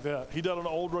nice one like that. He died on an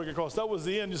old rugged cross. That was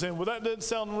the end. You're saying, well, that doesn't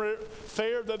sound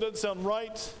fair. That doesn't sound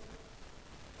right.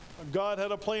 God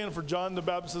had a plan for John the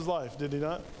Baptist's life, did he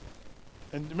not?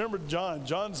 And remember John.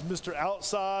 John's Mr.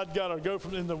 Outside, got to go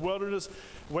from in the wilderness,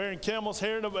 wearing camel's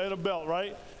hair and a belt,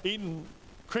 right? Eating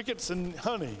crickets and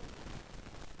honey.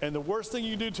 And the worst thing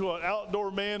you can do to an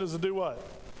outdoor man is to do what?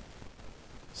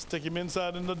 Stick him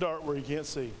inside in the dark where he can't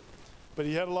see. But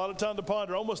he had a lot of time to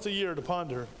ponder, almost a year to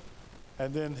ponder.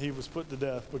 And then he was put to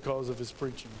death because of his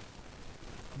preaching.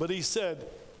 But he said,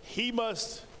 he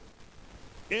must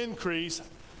increase,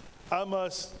 I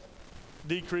must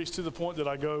decrease to the point that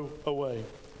I go away.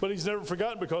 But he's never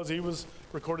forgotten because he was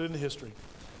recorded in history.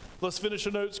 Let's finish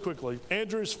the notes quickly.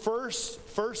 Andrew's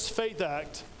first faith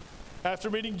act after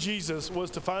meeting Jesus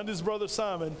was to find his brother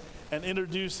Simon and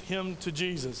introduce him to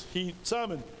Jesus.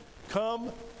 Simon,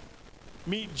 come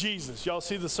meet Jesus. Y'all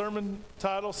see the sermon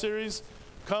title series?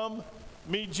 Come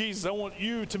meet Jesus. I want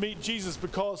you to meet Jesus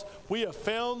because we have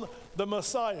found the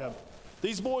Messiah.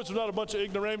 These boys were not a bunch of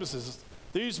ignoramuses.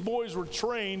 These boys were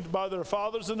trained by their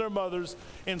fathers and their mothers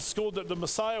in school that the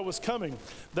Messiah was coming.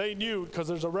 They knew, because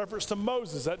there's a reference to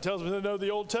Moses. That tells me they know the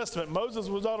Old Testament. Moses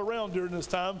was not around during this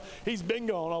time. He's been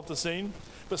gone off the scene.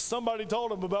 But somebody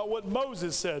told them about what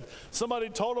Moses said. Somebody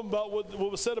told them about what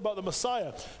was said about the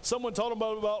Messiah. Someone told them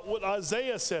about what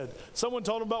Isaiah said. Someone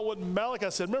told them about what Malachi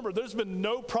said. Remember, there's been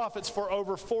no prophets for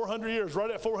over 400 years.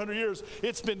 Right at 400 years,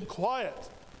 it's been quiet.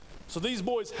 So these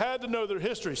boys had to know their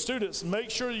history. Students, make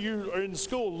sure you are in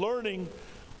school learning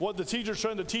what the teacher's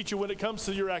trying to teach you when it comes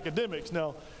to your academics.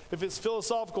 Now, if it's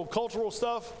philosophical, cultural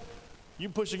stuff, you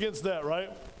push against that, right?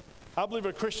 I believe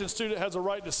a Christian student has a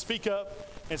right to speak up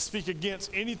and speak against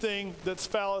anything that's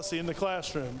fallacy in the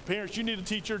classroom. Parents, you need to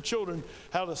teach your children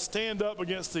how to stand up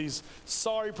against these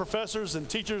sorry professors and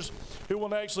teachers who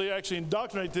want to actually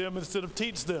indoctrinate them instead of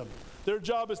teach them. Their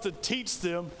job is to teach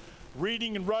them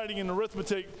reading and writing and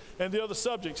arithmetic and the other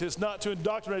subjects. It's not to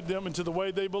indoctrinate them into the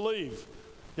way they believe.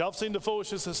 Y'all have seen the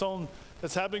foolishness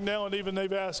that's happening now, and even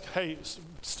they've asked, hey,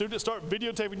 students, start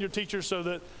videotaping your teachers so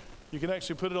that you can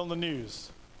actually put it on the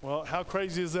news. Well, how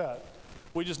crazy is that?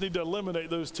 We just need to eliminate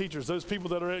those teachers, those people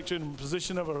that are actually in a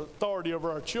position of authority over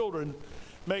our children.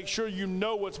 Make sure you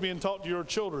know what's being taught to your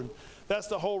children. That's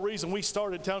the whole reason we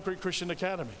started Town Creek Christian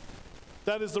Academy.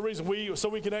 That is the reason so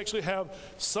we can actually have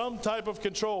some type of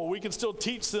control. We can still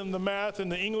teach them the math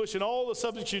and the English and all the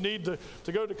subjects you need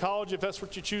to go to college if that's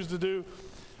what you choose to do.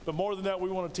 But more than that, we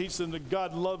want to teach them that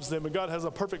God loves them and God has a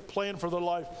perfect plan for their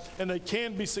life, and they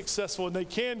can be successful and they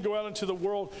can go out into the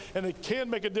world and they can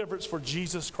make a difference for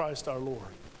Jesus Christ our Lord.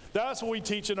 That's what we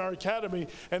teach in our academy,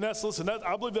 and I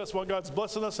believe that's why God's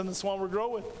blessing us, and that's why we're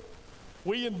growing.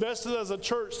 We invested as a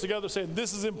church together saying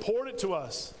this is important to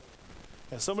us.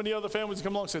 And so many other families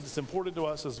come along and say it's important to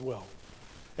us as well.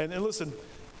 And listen,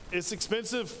 it's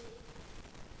expensive.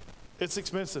 It's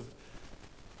expensive.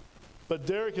 But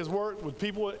Derek has worked with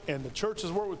people, and the church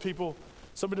has worked with people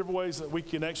so many different ways that we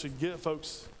can actually get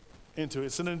folks into it.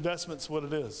 It's an investment, it's what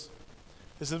it is.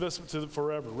 It's an investment to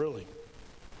forever, really.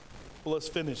 Well, let's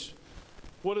finish.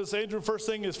 What is Andrew? First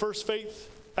thing, his first faith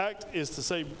act is to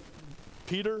say,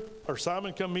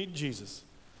 Simon, come meet Jesus.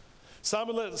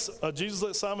 Jesus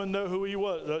let Simon know who he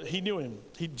was. He knew him.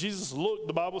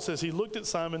 The Bible says he looked at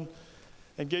Simon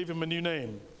and gave him a new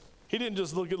name. He didn't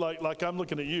just look at like I'm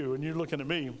looking at you and you're looking at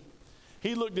me.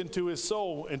 He looked into his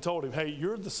soul and told him, hey,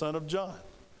 you're the son of John,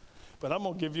 but I'm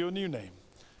going to give you a new name.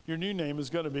 Your new name is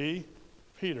going to be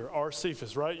Peter, or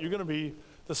Cephas, right? You're going to be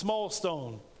the small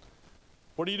stone.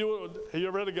 What do you do? Have you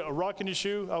ever had a rock in your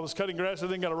shoe? I was cutting grass, I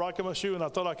then got a rock in my shoe, and I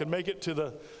thought I could make it I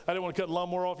didn't want to cut the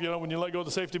lawnmower off, when you let go of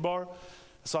the safety bar.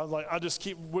 So I was like, I just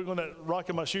keep wiggling that rock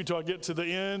in my shoe till I get to the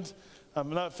end. I'm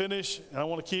not finished, and I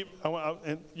want to keep,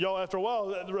 and y'all, after a while,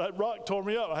 that rock tore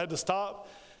me up. I had to stop,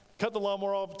 cut the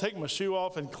lawnmower off, take my shoe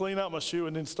off, and clean out my shoe,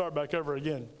 and then start back over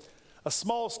again. A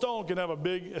small stone can have a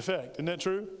big effect. Isn't that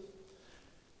true?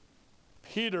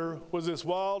 Peter was this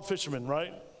wild fisherman,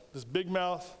 right? This big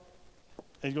mouth.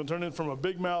 And he's going to turn in from a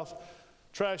big mouth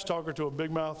trash talker to a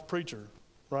big mouth preacher,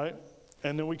 right?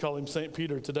 And then we call him St.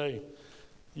 Peter today,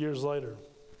 years later.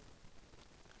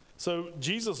 So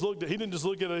Jesus he didn't just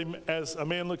look at him as a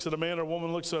man looks at a man or a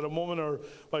woman looks at a woman or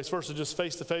vice versa, just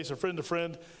face to face or friend to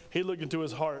friend. He looked into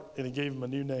his heart and he gave him a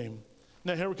new name.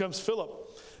 Now here comes Philip.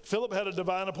 Philip had a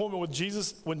divine appointment with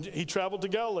Jesus when he traveled to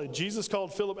Galilee. Jesus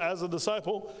called Philip as a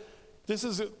disciple. This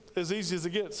is as easy as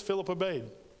it gets. Philip obeyed.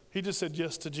 He just said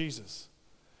yes to Jesus.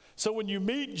 So when you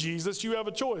meet Jesus, you have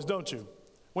a choice, don't you?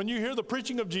 When you hear the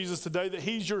preaching of Jesus today that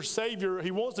he's your Savior, he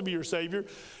wants to be your Savior,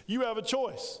 you have a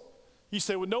choice. You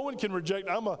say, well, no one can reject,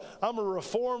 I'm a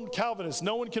Reformed Calvinist.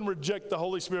 No one can reject the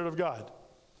Holy Spirit of God.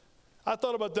 I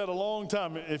thought about that a long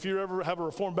time. If you ever have a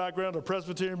Reformed background or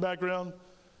Presbyterian background,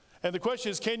 and the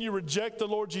question is, can you reject the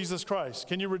Lord Jesus Christ?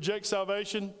 Can you reject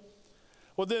salvation?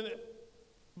 Well, then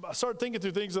I started thinking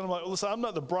through things, and I'm like, listen, I'm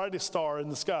not the brightest star in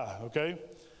the sky, okay?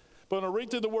 But when I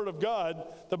read through the Word of God,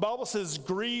 the Bible says,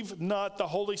 grieve not the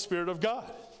Holy Spirit of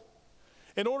God.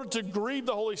 In order to grieve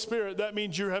the Holy Spirit, that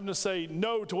means you're having to say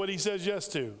no to what he says yes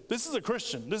to. This is a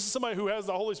Christian. This is somebody who has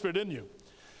the Holy Spirit in you.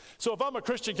 So if I'm a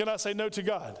Christian, can I say no to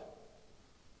God?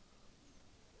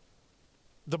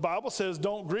 The Bible says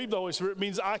don't grieve the Holy Spirit. It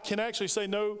means I can actually say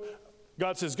no.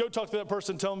 God says, go talk to that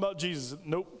person, tell them about Jesus.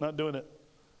 Nope, not doing it.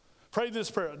 Pray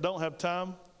this prayer. Don't have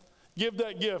time. Give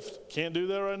that gift. Can't do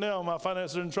that right now. My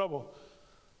finances are in trouble.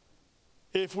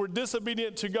 If we're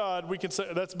disobedient to God, we can say,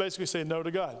 that's basically saying no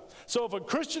to God. So if a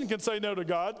Christian can say no to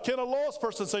God, can a lost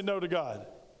person say no to God?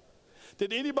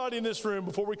 Did anybody in this room,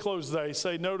 before we close today,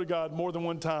 say no to God more than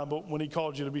one time but when he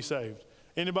called you to be saved?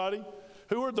 Anybody?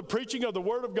 Who heard the preaching of the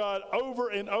Word of God over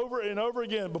and over and over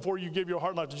again before you give your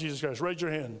heart and life to Jesus Christ? Raise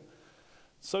your hand.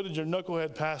 So did your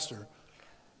knucklehead pastor.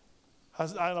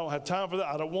 I don't have time for that.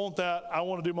 I don't want that. I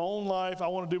want to do my own life. I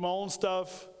want to do my own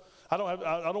stuff. I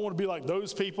don't want to be like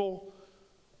those people.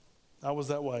 I was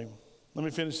that way. Let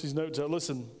me finish these notes out.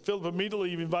 Listen, Philip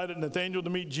immediately invited Nathanael to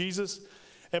meet Jesus.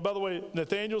 And by the way,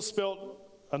 Nathanael spelled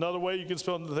another way. You can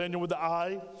spell Nathanael with the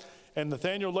I. And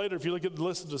Nathanael later, if you look at the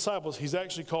list of disciples, he's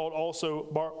actually called also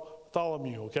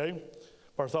Bartholomew, okay?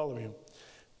 Bartholomew.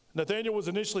 Nathanael was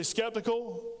initially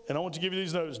skeptical, and I want to give you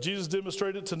these notes. Jesus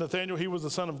demonstrated to Nathanael he was the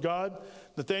Son of God.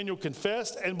 Nathanael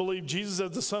confessed and believed Jesus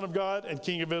as the Son of God and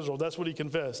King of Israel. That's what he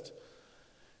confessed.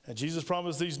 And Jesus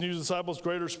promised these new disciples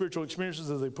greater spiritual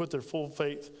experiences as they put their full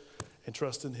faith and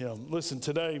trust in him. Listen,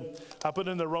 today, I put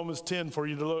in there Romans 10 for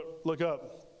you to look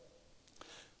up.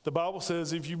 The Bible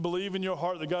says if you believe in your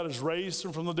heart that God has raised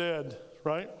him from the dead,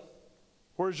 right?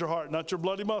 Where's your heart? Not your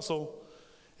bloody muscle.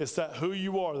 It's that who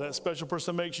you are, that special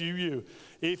person makes you you.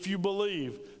 If you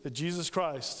believe that Jesus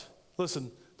Christ,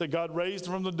 listen, that God raised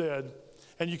him from the dead,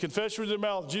 and you confess with your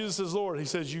mouth, Jesus is Lord, he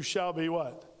says you shall be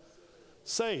what?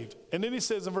 Saved. And then he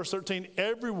says in verse 13,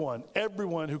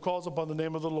 everyone who calls upon the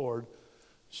name of the Lord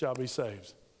shall be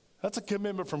saved. That's a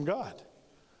commitment from God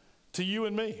to you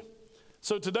and me.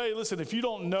 So today, listen, if you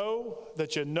don't know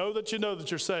that you know that you know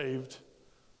that you're saved,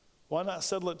 why not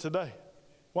settle it today?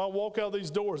 Why walk out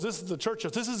these doors? This is the church.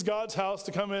 This is God's house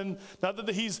to come in. Not that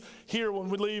he's here when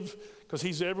we leave, because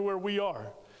he's everywhere we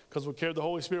are, because we carry the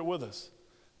Holy Spirit with us.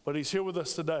 But he's here with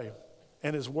us today.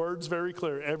 And his word's very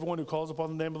clear. Everyone who calls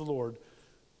upon the name of the Lord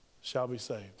shall be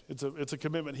saved. It's a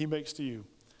commitment he makes to you.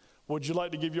 Would you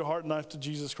like to give your heart and life to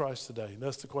Jesus Christ today?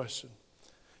 That's the question.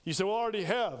 You say, well, I already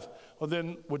have. Well,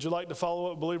 then would you like to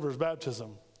follow up believers'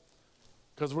 baptism?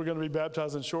 Because we're going to be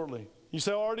baptizing shortly. You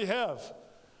say, I already have.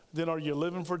 Then are you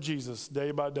living for Jesus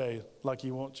day by day like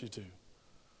he wants you to?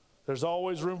 There's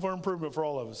always room for improvement for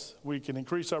all of us. We can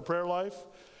increase our prayer life.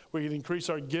 We can increase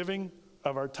our giving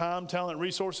of our time, talent,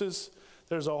 resources.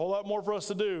 There's a whole lot more for us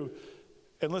to do.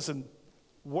 And listen,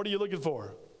 what are you looking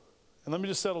for? And let me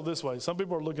just settle this way. Some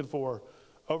people are looking for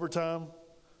overtime.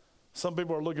 Some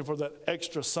people are looking for that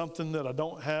extra something that I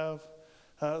don't have.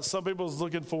 Some people is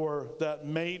looking for that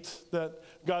mate that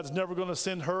God's never going to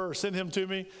send her or send him to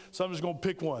me, so I'm just going to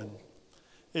pick one.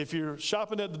 if you're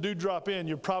shopping at the Dewdrop Inn,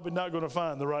 you're probably not going to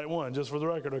find the right one, just for the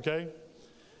record, okay?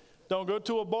 Don't go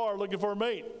to a bar looking for a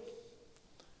mate.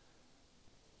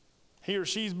 He or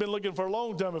she's been looking for a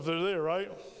long time if they're there,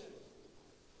 right?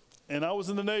 And I was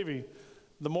in the Navy.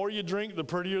 The more you drink, the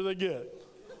prettier they get.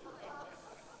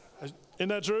 Isn't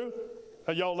that true?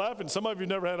 Y'all laughing. Some of you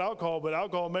never had alcohol, but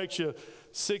alcohol makes you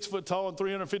 6 foot tall and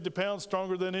 350 pounds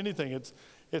stronger than anything.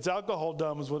 It's alcohol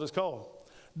dumb is what it's called.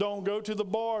 Don't go to the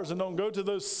bars and don't go to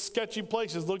those sketchy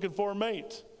places looking for a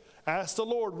mate. Ask the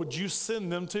Lord, would you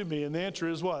send them to me? And the answer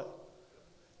is what?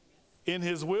 In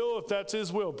his will, if that's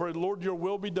his will. Pray, Lord, your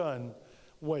will be done.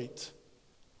 Wait.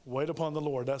 Wait upon the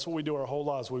Lord. That's what we do our whole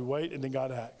lives. We wait and then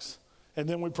God acts. And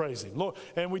then we praise him. Lord,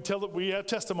 and we tell that we have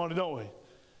testimony, don't we?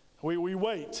 We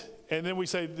wait, and then we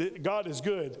say, God is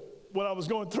good. When I was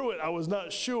going through it, I was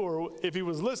not sure if he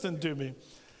was listening to me.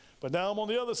 But now I'm on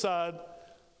the other side.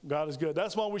 God is good.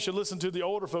 That's why we should listen to the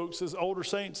older folks, as older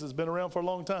saints has been around for a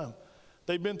long time.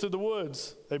 They've been through the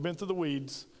woods. They've been through the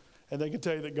weeds, and they can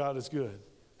tell you that God is good.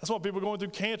 That's why people going through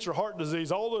cancer, heart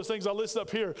disease, all those things I listed up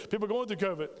here, people going through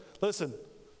COVID. Listen,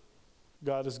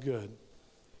 God is good.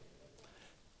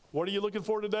 What are you looking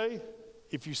for today?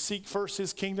 If you seek first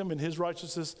his kingdom and his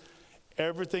righteousness,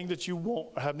 everything that you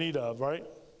want, have need of, right?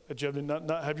 That you have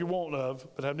not have you want of,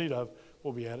 but have need of,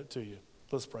 will be added to you.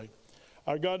 Let's pray.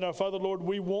 Our God and our Father, Lord,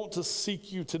 we want to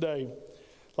seek you today.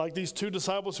 Like these two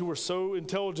disciples who were so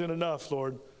intelligent enough,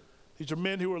 Lord. These are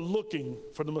men who were looking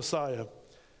for the Messiah.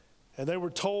 And they were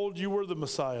told you were the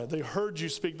Messiah. They heard you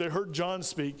speak. They heard John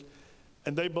speak.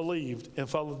 And they believed and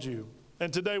followed you.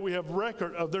 And today we have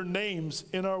record of their names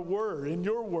in our word, in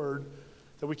your word,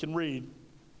 that we can read.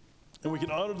 And we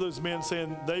can honor those men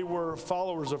saying they were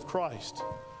followers of Christ.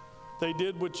 They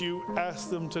did what you asked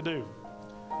them to do.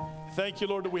 Thank you,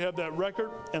 Lord, that we have that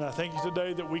record. And I thank you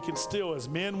today that we can still, as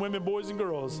men, women, boys, and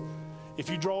girls, if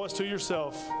you draw us to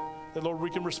yourself, that, Lord, we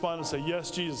can respond and say,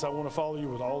 yes, Jesus, I want to follow you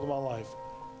with all of my life.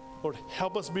 Lord,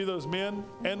 help us be those men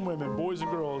and women, boys and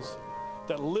girls,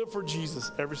 that live for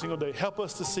Jesus every single day. Help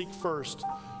us to seek first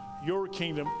your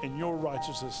kingdom and your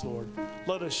righteousness, Lord.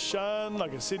 Let us shine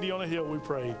like a city on a hill, we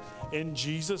pray. In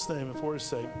Jesus' name and for his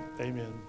sake, amen.